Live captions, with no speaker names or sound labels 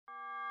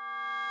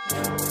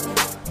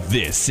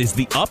This is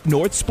the Up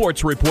North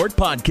Sports Report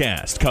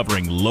podcast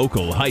covering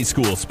local high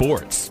school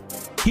sports.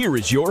 Here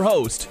is your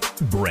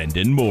host,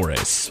 Brendan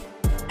Morris.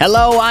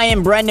 Hello, I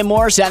am Brendan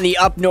Morris on the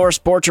Up North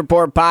Sports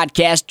Report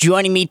podcast.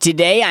 Joining me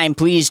today, I'm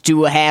pleased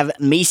to have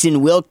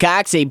Mason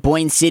Wilcox, a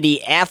Boyne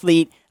City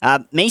athlete.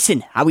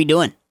 Mason, how we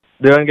doing?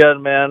 Doing good,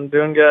 man.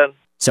 Doing good.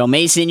 So,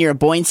 Mason, you're a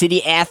Boyne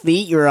City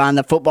athlete. You're on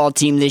the football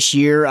team this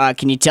year.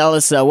 Can you tell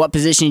us what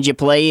positions you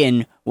play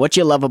and what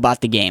you love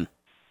about the game?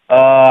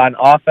 On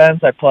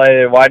offense, I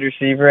play wide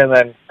receiver, and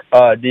then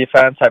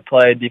defense, I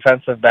play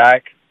defensive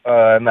back,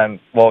 and then,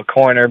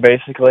 corner,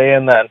 basically.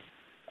 And then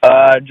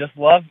just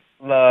love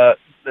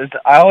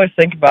I always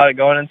think about it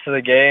going into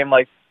the game,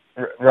 like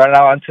running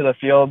out onto the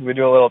field. We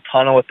do a little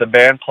tunnel with the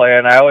band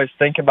playing. I always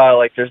think about it,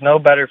 like there's no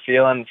better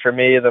feeling for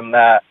me than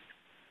that.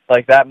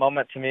 Like that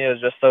moment to me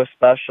is just so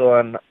special,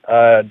 and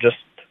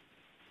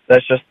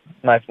that's just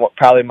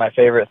probably my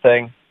favorite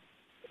thing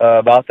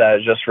about that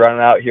is just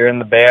running out here in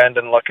the band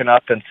and looking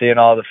up and seeing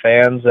all the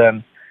fans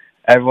and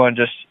everyone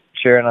just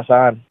cheering us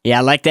on. Yeah,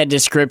 I like that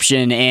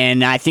description,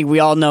 and I think we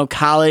all know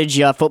college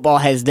football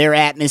has their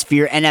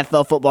atmosphere,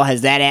 NFL football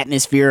has that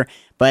atmosphere,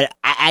 but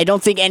I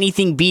don't think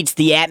anything beats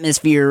the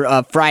atmosphere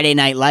of Friday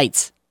Night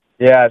Lights.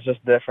 Yeah, it's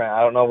just different.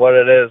 I don't know what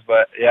it is,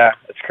 but yeah,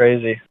 it's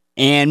crazy.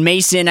 And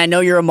Mason, I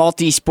know you're a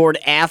multi-sport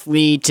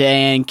athlete,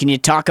 and can you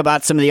talk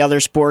about some of the other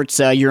sports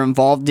you're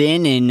involved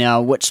in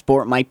and what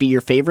sport might be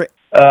your favorite?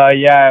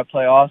 Yeah,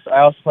 I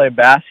also play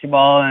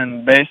basketball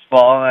and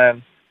baseball,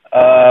 and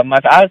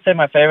I would say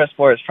my favorite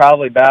sport is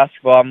probably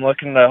basketball. I'm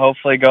looking to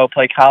hopefully go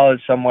play college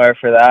somewhere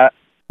for that.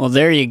 Well,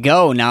 there you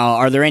go. Now,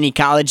 are there any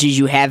colleges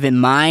you have in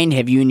mind?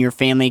 Have you and your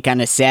family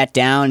kind of sat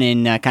down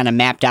and kind of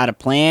mapped out a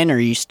plan, or are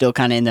you still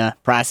kind of in the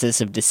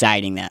process of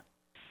deciding that?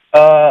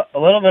 A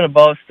little bit of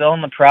both, still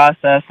in the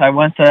process. I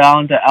went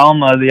down to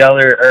Elma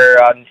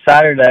on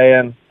Saturday,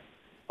 and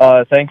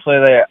thankfully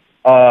they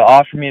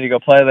offered me to go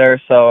play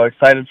there, so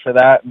excited for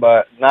that,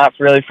 but not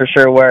really for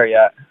sure where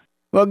yet.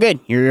 Well,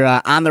 good. You're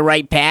on the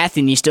right path,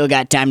 and you still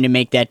got time to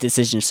make that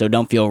decision, so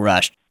don't feel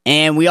rushed.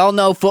 And we all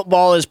know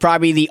football is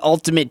probably the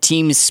ultimate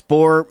team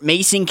sport.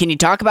 Mason, can you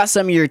talk about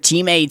some of your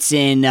teammates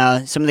and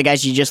some of the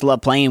guys you just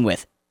love playing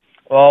with?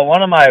 Well,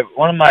 one of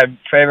my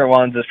favorite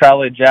ones is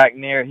probably Jack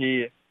Neer.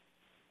 He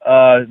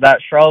that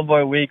Charlotte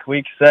Boy week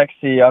 6,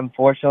 he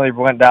unfortunately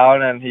went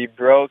down and he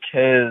broke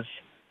his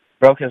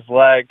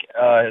leg,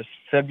 his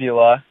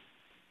fibula,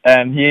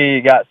 and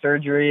he got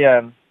surgery,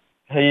 and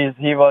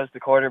he was the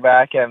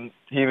quarterback, and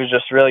he was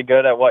just really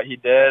good at what he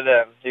did,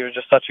 and he was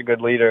just such a good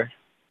leader.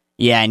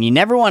 Yeah, and you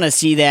never want to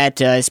see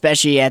that,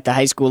 especially at the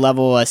high school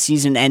level, a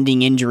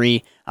season-ending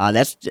injury.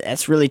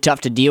 That's really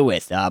tough to deal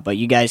with, but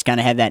you guys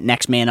kind of had that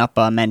next man up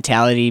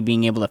mentality,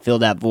 being able to fill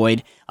that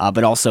void,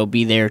 but also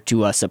be there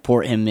to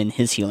support him in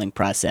his healing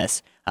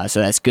process.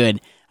 So that's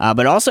good.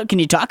 But also, can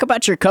you talk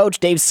about your coach,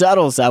 Dave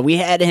Suttles? We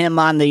had him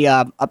on the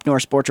Up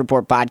North Sports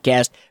Report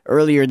podcast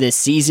earlier this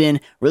season.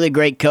 Really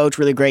great coach,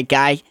 really great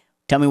guy.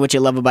 Tell me what you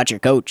love about your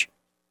coach.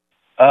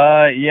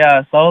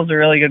 Yeah, Suttles is a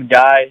really good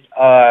guy.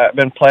 I've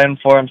been playing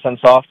for him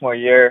since sophomore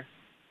year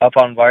up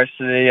on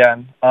varsity,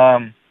 and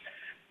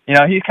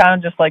he's kind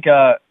of just like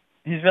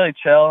he's really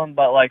chill,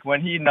 but like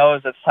when he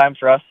knows it's time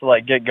for us to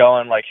like get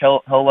going, like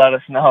he'll let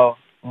us know.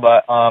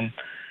 But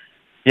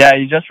yeah,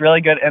 he's just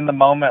really good in the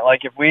moment.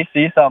 Like if we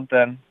see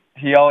something,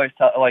 he always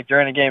like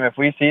during a game, if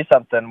we see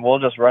something, we'll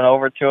just run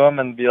over to him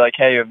and be like,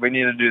 "Hey, we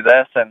need to do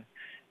this." And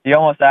he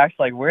almost acts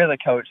like we're the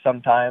coach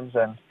sometimes,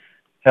 and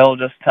he'll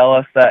just tell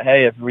us that,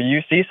 "Hey, if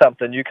you see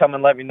something, you come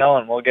and let me know,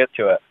 and we'll get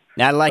to it."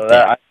 I like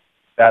that.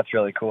 That's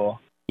really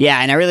cool. Yeah,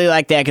 and I really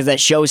like that because that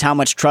shows how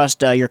much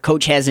trust your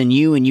coach has in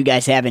you and you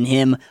guys have in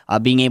him,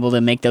 being able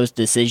to make those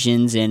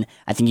decisions, and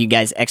I think you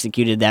guys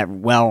executed that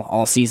well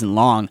all season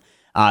long.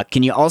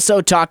 Can you also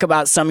talk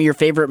about some of your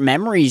favorite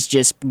memories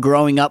just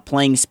growing up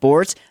playing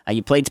sports?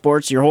 You played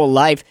sports your whole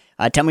life.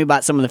 Tell me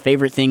about some of the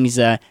favorite things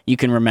you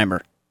can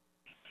remember.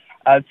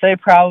 I'd say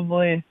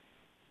probably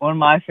one of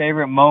my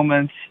favorite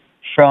moments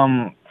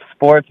from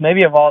sports,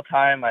 maybe of all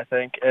time, I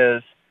think,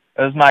 it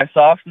was my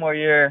sophomore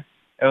year.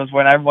 It was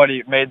when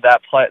everybody made the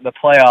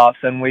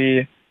playoffs, and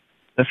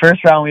the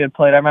first round we had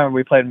played, I remember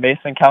we played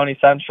Mason County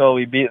Central.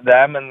 We beat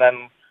them, and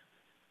then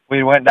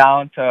we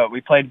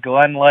played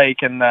Glen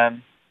Lake, and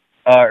then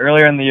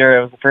earlier in the year,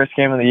 it was the first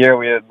game of the year,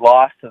 we had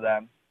lost to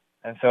them,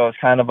 and so it was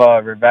kind of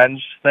a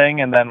revenge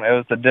thing, and then it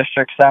was the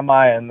district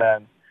semi, and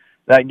then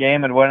that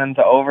game had went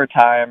into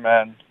overtime,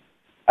 and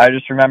I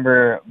just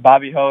remember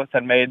Bobby Hoth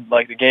had made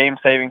like the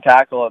game-saving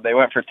tackle. They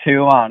went for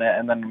 2 on it,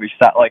 and then we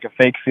shot like a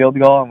fake field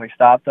goal, and we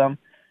stopped them.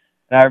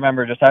 And I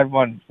remember just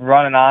everyone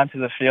running onto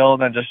the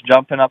field and just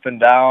jumping up and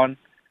down.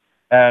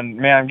 And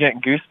man, I'm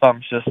getting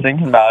goosebumps just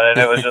thinking about it.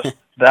 It was just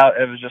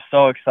it was just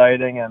so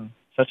exciting and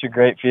such a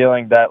great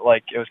feeling that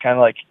like it was kind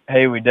of like,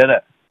 hey, we did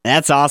it.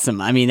 That's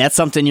awesome. I mean, that's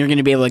something you're going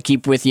to be able to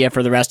keep with you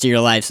for the rest of your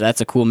life, so that's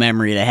a cool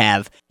memory to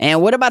have.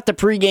 And what about the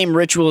pregame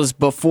rituals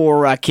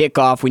before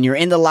kickoff? When you're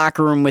in the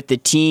locker room with the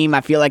team, I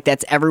feel like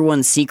that's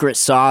everyone's secret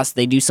sauce.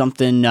 They do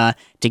something to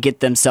get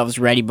themselves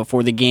ready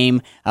before the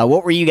game.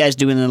 What were you guys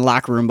doing in the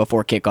locker room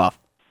before kickoff?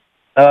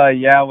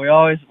 Yeah, we're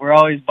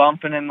always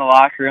bumping in the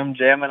locker room,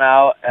 jamming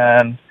out.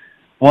 And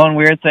one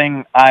weird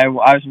thing, I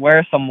was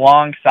wearing some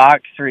long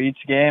socks for each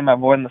game. I've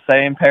worn the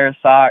same pair of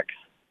socks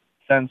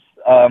since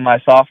my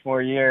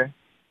sophomore year.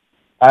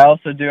 I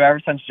also do, ever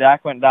since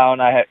Jack went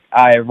down,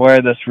 I wear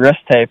this wrist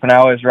tape, and I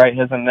always write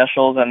his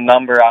initials and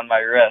number on my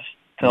wrist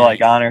to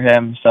honor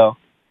him. So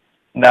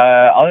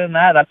other than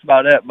that, that's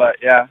about it. But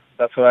yeah,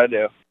 that's what I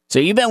do. So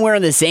you've been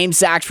wearing the same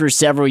socks for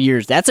several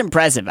years. That's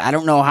impressive. I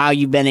don't know how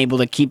you've been able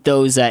to keep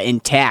those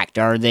intact.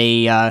 Are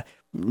they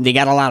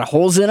got a lot of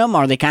holes in them?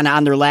 Are they kind of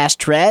on their last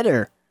tread,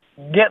 or?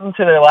 Getting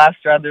to their last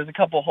thread, there's a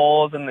couple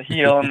holes in the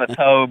heel and the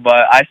toe,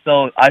 but I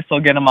still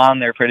get them on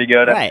there pretty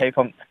good. I tape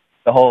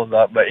the holes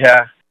up, but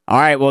yeah. All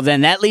right, well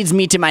then that leads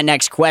me to my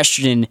next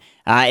question.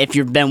 If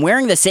you've been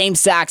wearing the same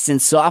socks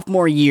since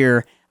sophomore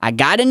year, I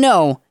gotta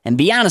know, and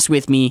be honest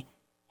with me,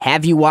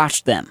 have you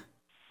washed them?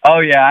 Oh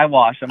yeah, I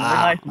wash them. They're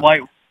nice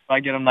white. I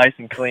get them nice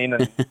and clean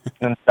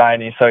and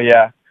shiny, so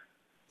yeah.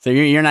 So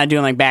you're not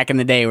doing like back in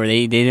the day where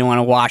they didn't want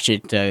to wash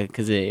it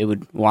because it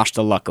would wash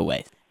the luck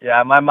away.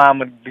 Yeah, my mom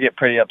would get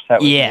pretty upset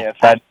with me if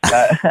I did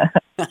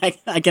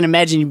that. I can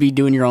imagine you'd be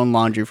doing your own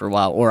laundry for a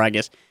while, or I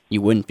guess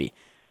you wouldn't be.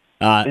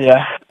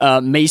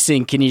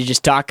 Mason, can you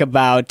just talk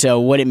about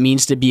what it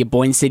means to be a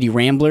Boyne City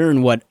Rambler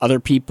and what other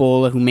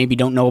people who maybe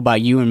don't know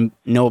about you and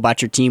know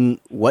about your team,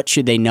 what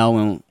should they know,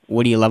 and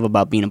what do you love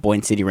about being a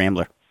Boyne City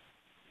Rambler?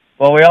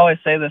 Well, we always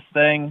say this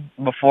thing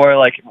before,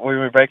 like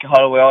when we break a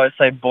huddle, we always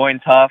say Boyne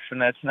tough,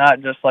 and it's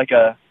not just like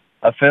a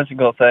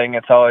physical thing.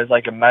 It's always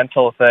like a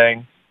mental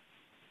thing.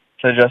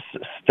 To just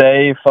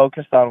stay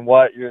focused on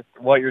what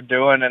you're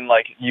doing, and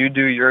like you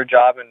do your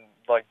job, and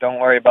like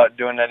don't worry about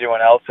doing anyone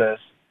else's.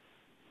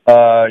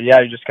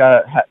 You just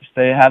gotta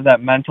have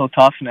that mental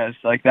toughness.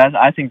 Like that,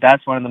 I think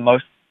that's one of the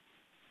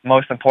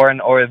most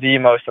important, or the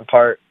most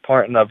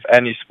important of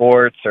any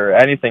sports or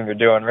anything you're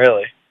doing,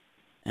 really.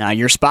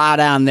 You're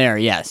spot on there.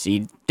 Yes,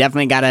 you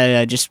definitely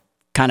gotta just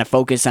kind of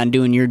focus on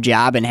doing your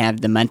job and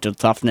have the mental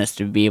toughness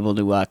to be able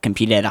to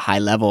compete at a high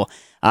level.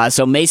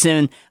 So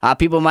Mason,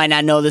 people might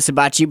not know this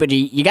about you, but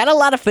you got a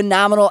lot of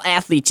phenomenal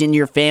athletes in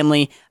your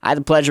family. I had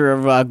the pleasure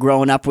of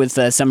growing up with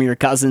some of your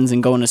cousins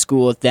and going to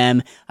school with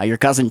them. Your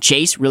cousin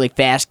Chase, really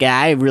fast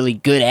guy, really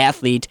good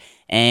athlete.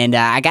 And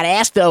I got to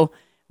ask, though,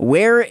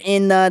 where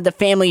in the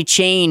family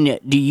chain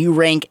do you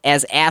rank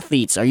as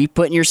athletes? Are you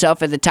putting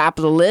yourself at the top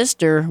of the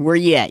list, or where are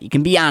you at? You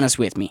can be honest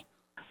with me.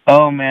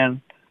 Oh,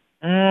 man.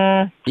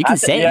 You can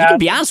say it. You can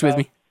be honest with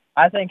me.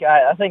 I think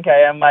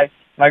I am.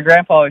 My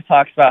grandpa always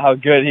talks about how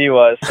good he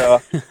was,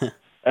 so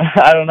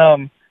I don't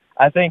know.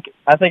 I think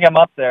I'm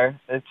up there.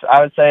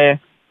 I would say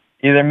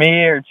either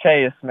me or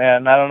Chase,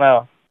 man. I don't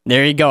know.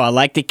 There you go. I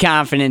like the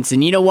confidence.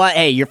 And you know what?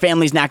 Hey, your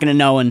family's not going to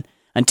know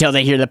until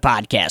they hear the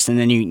podcast, and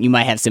then you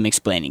might have some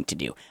explaining to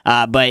do.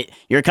 But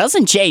your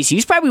cousin Chase,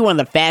 he's probably one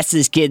of the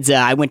fastest kids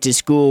I went to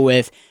school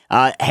with.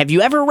 Have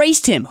you ever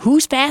raced him?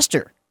 Who's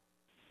faster?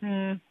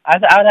 I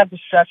would have to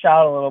stretch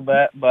out a little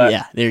bit, but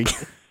yeah, there you go.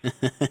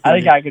 I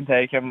think I could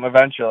take him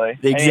eventually.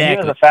 Exactly. He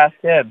was a fast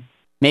kid.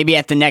 Maybe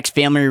at the next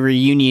family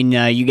reunion,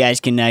 you guys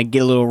can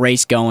get a little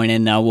race going,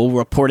 and we'll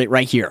report it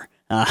right here.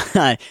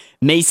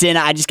 Mason,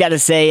 I just got to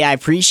say, I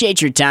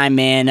appreciate your time,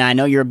 man. I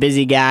know you're a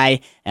busy guy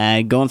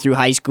going through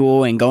high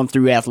school and going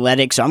through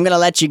athletics, so I'm going to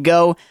let you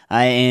go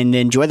and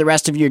enjoy the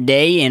rest of your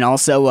day, and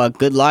also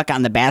good luck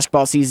on the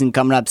basketball season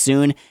coming up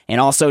soon,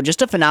 and also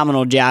just a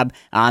phenomenal job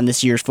on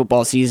this year's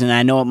football season.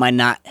 I know it might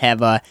not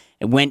have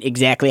it went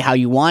exactly how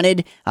you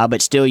wanted,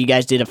 but still, you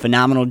guys did a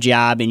phenomenal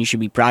job, and you should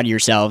be proud of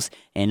yourselves.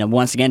 And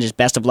once again, just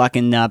best of luck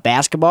in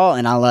basketball,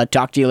 and I'll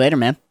talk to you later,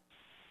 man.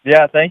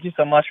 Yeah, thank you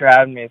so much for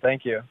having me.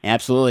 Thank you.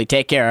 Absolutely.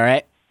 Take care, all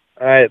right?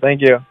 All right, thank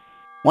you.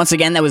 Once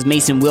again, that was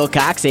Mason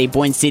Wilcox, a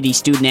Boyne City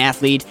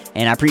student-athlete,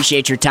 and I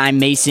appreciate your time,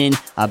 Mason.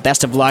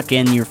 Best of luck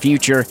in your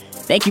future.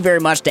 Thank you very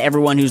much to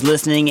everyone who's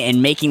listening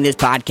and making this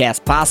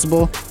podcast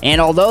possible. And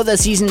although the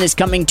season is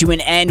coming to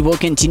an end, we'll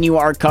continue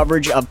our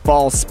coverage of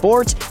fall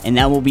sports, and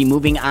then we'll be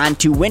moving on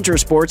to winter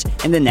sports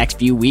in the next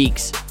few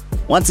weeks.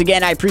 Once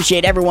again, I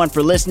appreciate everyone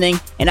for listening,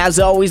 and as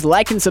always,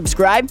 like and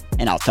subscribe,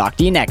 and I'll talk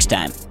to you next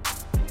time.